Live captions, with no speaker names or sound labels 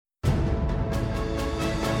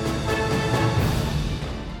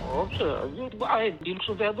없어요. 아예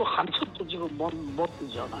밀수돼도 한참도 지금 못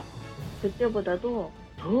뜨잖아. 그때보다도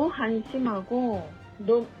더 한심하고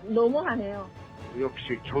너무하네요.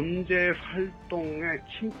 역시 경제 활동의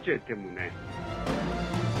침체 때문에.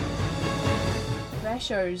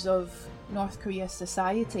 Pressures of North Korea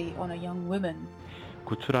society on a young woman.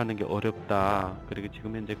 구출하는 게 어렵다. 그리고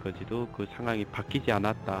지금 현재까지도 그 상황이 바뀌지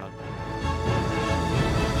않았다.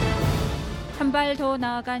 한 발 더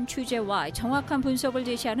나아간 취재와 정확한 분석을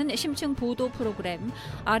제시하는 심층 보도 프로그램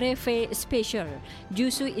RFA 스페셜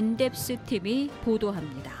뉴스 인덱스 팀이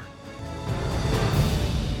보도합니다.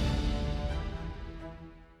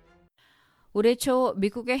 올해 초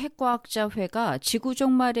미국의 핵과학자회가 지구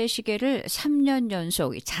종말의 시계를 3년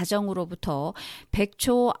연속 자정으로부터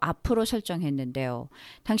 100초 앞으로 설정했는데요.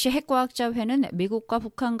 당시 핵과학자회는 미국과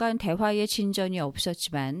북한 간 대화의 진전이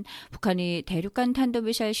없었지만 북한이 대륙간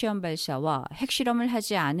탄도미사일 시험 발사와 핵실험을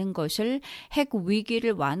하지 않은 것을 핵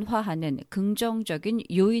위기를 완화하는 긍정적인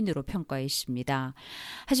요인으로 평가했습니다.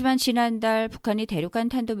 하지만 지난달 북한이 대륙간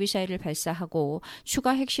탄도미사일을 발사하고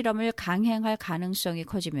추가 핵실험을 강행할 가능성이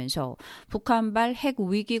커지면서 북한발 핵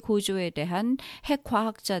위기 고조에 대한 핵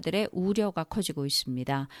과학자들의 우려가 커지고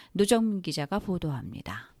있습니다. 노정민 기자가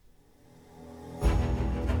보도합니다.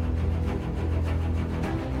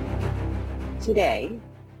 Today,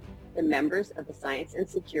 the members of the Science and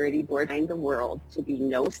Security Board find the world to be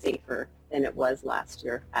no safer than it was last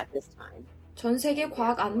year at this time. 전 세계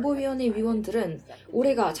과학안보위원회 위원들은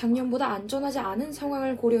올해가 작년보다 안전하지 않은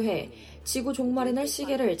상황을 고려해 지구 종말의 날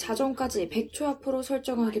시계를 자정까지 100초 앞으로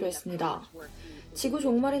설정하기로 했습니다. 지구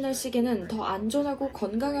종말의 날 시계는 더 안전하고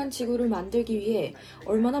건강한 지구를 만들기 위해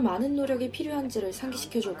얼마나 많은 노력이 필요한지를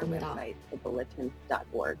상기시켜 줄 겁니다.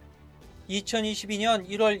 2022년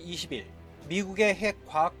 1월 20일 미국의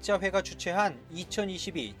핵과학자회가 주최한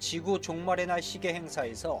 2022 지구 종말의 날 시계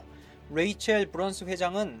행사에서 레이첼 브런스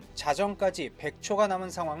회장은 자정까지 100초가 남은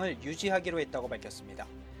상황을 유지하기로 했다고 밝혔습니다.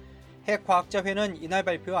 핵과학자회는 이날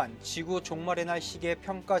발표한 지구 종말의 날 시계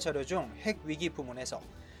평가 자료 중 핵위기 부문에서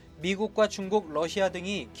미국과 중국, 러시아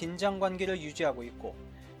등이 긴장 관계를 유지하고 있고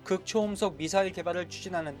극초음속 미사일 개발을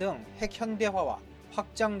추진하는 등 핵 현대화와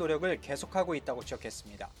확장 노력을 계속하고 있다고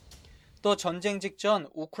지적했습니다. 또 전쟁 직전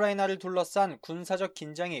우크라이나를 둘러싼 군사적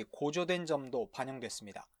긴장이 고조된 점도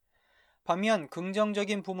반영됐습니다. 반면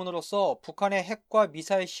긍정적인 부문으로서 북한의 핵과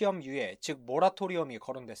미사일 시험 유예, 즉 모라토리엄이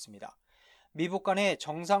거론됐습니다. 미북 간의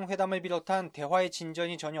정상회담을 비롯한 대화의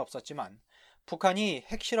진전이 전혀 없었지만 북한이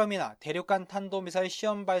핵실험이나 대륙간 탄도미사일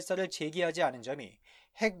시험 발사를 재개하지 않은 점이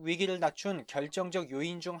핵 위기를 낮춘 결정적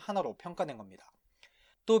요인 중 하나로 평가된 겁니다.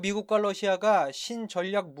 또 미국과 러시아가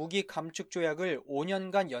신전략 무기 감축 조약을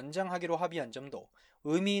 5년간 연장하기로 합의한 점도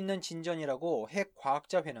의미 있는 진전이라고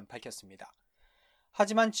핵과학자회는 밝혔습니다.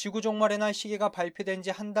 하지만 지구 종말의 날 시계가 발표된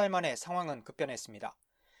지 한 달 만에 상황은 급변했습니다.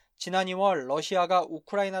 지난 2월 러시아가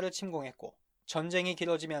우크라이나를 침공했고 전쟁이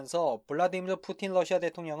길어지면서 블라디미르 푸틴 러시아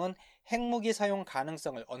대통령은 핵무기 사용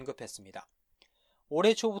가능성을 언급했습니다.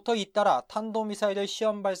 올해 초부터 잇따라 탄도미사일을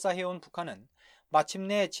시험 발사해온 북한은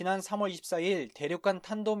마침내 지난 3월 24일 대륙간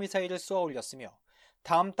탄도미사일을 쏘아 올렸으며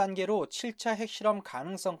다음 단계로 7차 핵실험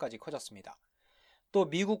가능성까지 커졌습니다. 또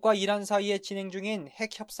미국과 이란 사이에 진행 중인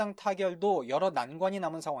핵 협상 타결도 여러 난관이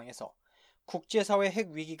남은 상황에서 국제사회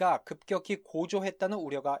핵 위기가 급격히 고조했다는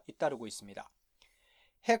우려가 잇따르고 있습니다.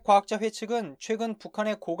 핵과학자회 측은 최근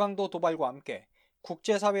북한의 고강도 도발과 함께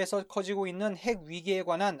국제사회에서 커지고 있는 핵 위기에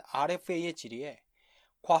관한 RFA의 질의에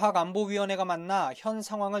과학안보위원회가 만나 현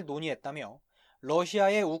상황을 논의했다며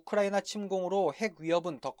러시아의 우크라이나 침공으로 핵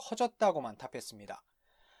위협은 더 커졌다고만 답했습니다.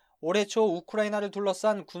 올해 초 우크라이나를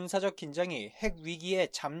둘러싼 군사적 긴장이 핵 위기의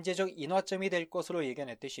잠재적 인화점이 될 것으로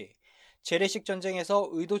예견했듯이 재래식 전쟁에서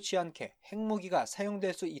의도치 않게 핵무기가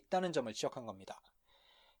사용될 수 있다는 점을 지적한 겁니다.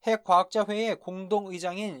 핵과학자회의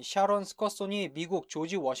공동의장인 샤론 스커소니 미국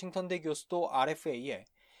조지 워싱턴대 교수도 RFA에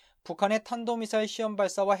북한의 탄도미사일 시험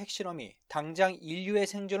발사와 핵실험이 당장 인류의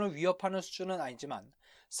생존을 위협하는 수준은 아니지만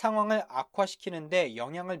상황을 악화시키는 데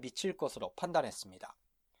영향을 미칠 것으로 판단했습니다.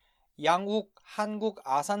 양욱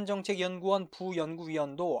한국아산정책연구원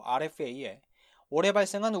부연구위원도 RFA에 올해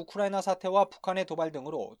발생한 우크라이나 사태와 북한의 도발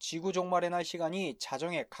등으로 지구 종말의 날 시간이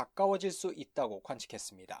자정에 가까워질 수 있다고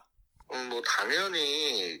관측했습니다.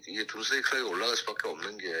 당연히 이게 둠스데이 올라갈 수밖에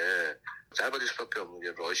없는 게 짧아질 수밖에 없는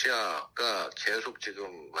게 러시아가 계속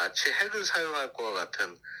지금 마치 핵을 사용할 것과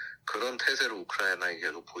같은 그런 태세를 우크라이나에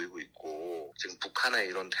계속 보이고 있고 지금 북한의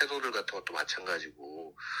이런 태도들 같은 것도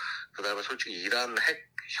마찬가지고 그다음에 솔직히 이란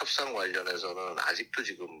핵 협상 관련해서는 아직도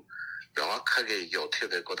지금 명확하게 이게 어떻게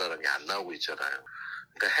될 거다라는 게 안 나오고 있잖아요.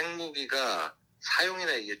 그러니까 핵무기가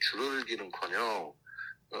사용이나 이게 줄어들기는커녕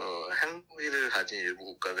핵무기를 가진 일부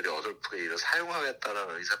국가들이 어설프게 이를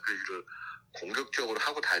사용하겠다는 의사표시를 공격적으로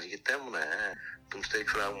하고 다니기 때문에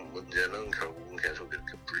둠스데이크라는 문제는 결국은 계속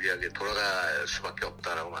이렇게 불리하게 돌아갈 수밖에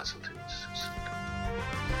없다라고 말씀드릴 수 있습니다.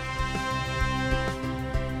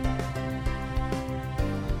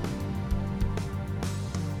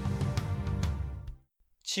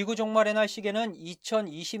 지구 종말의 날 시계는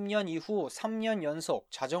 2020년 이후 3년 연속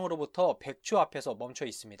자정으로부터 100초 앞에서 멈춰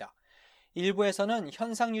있습니다. 일부에서는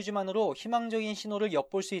현상 유지만으로 희망적인 신호를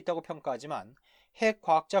엿볼 수 있다고 평가하지만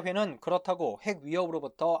핵과학자회는 그렇다고 핵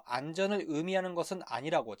위협으로부터 안전을 의미하는 것은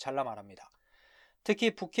아니라고 잘라 말합니다.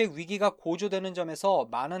 특히 북핵 위기가 고조되는 점에서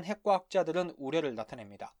많은 핵과학자들은 우려를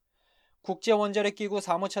나타냅니다. 국제원자력기구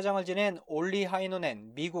사무차장을 지낸 올리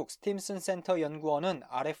하이노넨 미국 스팀슨 센터 연구원은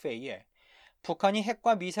RFA에 북한이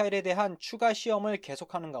핵과 미사일에 대한 추가 시험을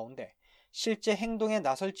계속하는 가운데 실제 행동에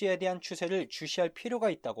나설지에 대한 추세를 주시할 필요가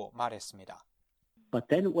있다고 말했습니다.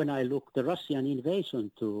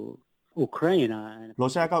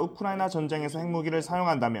 러시아가 우크라이나 전쟁에서 핵무기를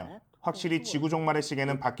사용한다면 확실히 지구 종말의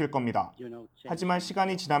시계는 바뀔 겁니다. 하지만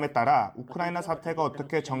시간이 지남에 따라 우크라이나 사태가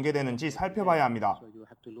어떻게 전개되는지 살펴봐야 합니다.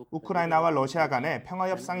 우크라이나와 러시아 간의 평화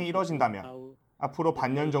협상이 이뤄진다면 앞으로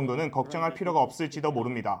반년 정도는 걱정할 필요가 없을지도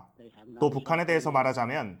모릅니다. 또 북한에 대해서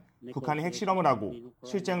말하자면 북한이 핵실험을 하고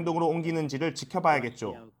실제 행동으로 옮기는지를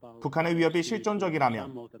지켜봐야겠죠. 북한의 위협이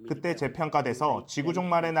실존적이라면 그때 재평가돼서 지구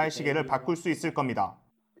종말의 날 시계를 바꿀 수 있을 겁니다.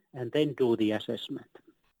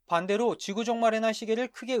 반대로 지구 종말의 날 시계를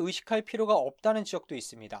크게 의식할 필요가 없다는 지적도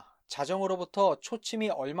있습니다. 자정으로부터 초침이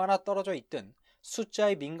얼마나 떨어져 있든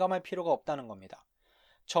숫자에 민감할 필요가 없다는 겁니다.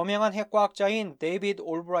 저명한 핵과학자인 데이비드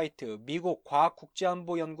올브라이트 미국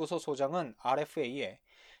과학국제안보연구소 소장은 RFA에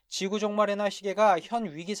지구 종말의 날 시계가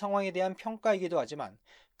현 위기 상황에 대한 평가이기도 하지만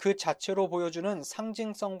그 자체로 보여주는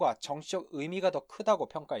상징성과 정치적 의미가 더 크다고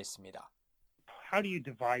평가했습니다. How do you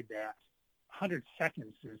divide that? 100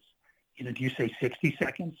 seconds is, do you say 60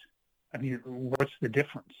 seconds? I mean, what's the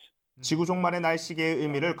difference? 지구 종말의 날 시계의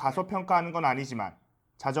의미를 과소평가하는 건 아니지만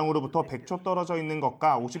자정으로부터 100초 떨어져 있는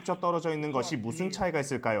것과 50초 떨어져 있는 것이 무슨 차이가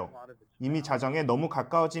있을까요? 이미 자정에 너무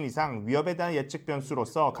가까워진 이상 위협에 대한 예측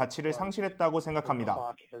변수로서 가치를 상실했다고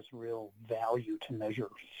생각합니다.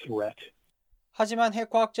 하지만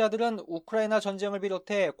핵과학자들은 우크라이나 전쟁을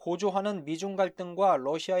비롯해 고조하는 미중 갈등과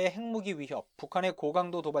러시아의 핵무기 위협, 북한의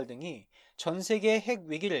고강도 도발 등이 전 세계의 핵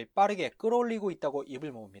위기를 빠르게 끌어올리고 있다고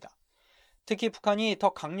입을 모읍니다. 특히 북한이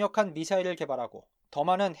더 강력한 미사일을 개발하고 더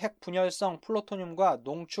많은 핵 분열성 플루토늄과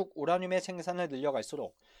농축 우라늄의 생산을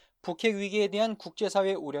늘려갈수록 북핵 위기에 대한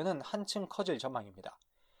국제사회의 우려는 한층 커질 전망입니다.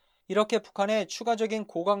 이렇게 북한의 추가적인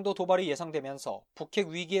고강도 도발이 예상되면서 북핵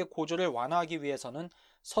위기의 고조를 완화하기 위해서는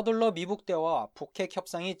서둘러 미북 대화와 북핵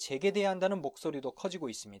협상이 재개돼야 한다는 목소리도 커지고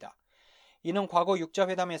있습니다. 이는 과거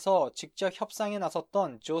육자회담에서 직접 협상에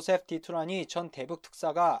나섰던 조세프 디투라니 전 대북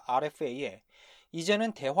특사가 RFA에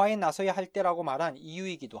이제는 대화에 나서야 할 때라고 말한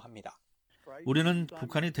이유이기도 합니다. 우리는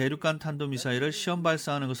북한이 대륙간 탄도미사일을 시험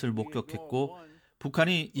발사하는 것을 목격했고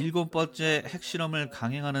북한이 7번째 핵실험을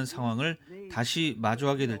강행하는 상황을 다시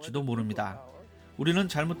마주하게 될지도 모릅니다. 우리는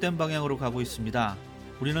잘못된 방향으로 가고 있습니다.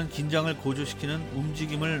 우리는 긴장을 고조시키는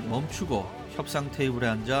움직임을 멈추고 협상 테이블에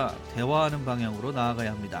앉아 대화하는 방향으로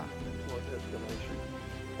나아가야 합니다.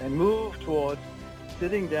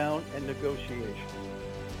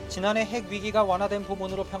 지난해 핵 위기가 완화된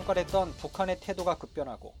부분으로 평가했던 북한의 태도가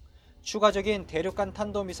급변하고 추가적인 대륙간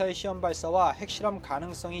탄도미사일 시험 발사와 핵실험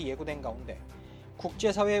가능성이 예고된 가운데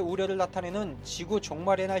국제사회의 우려를 나타내는 지구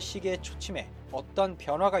종말의 날 시기의 초침에 어떤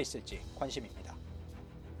변화가 있을지 관심입니다.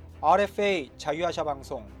 RFA 자유아시아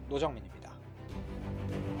방송 노정민입니다.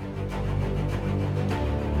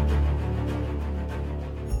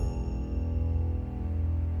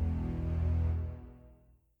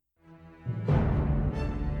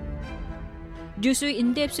 뉴스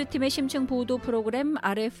인덱스 팀의 심층 보도 프로그램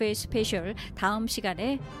RFA 스페셜 다음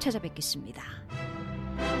시간에 찾아뵙겠습니다.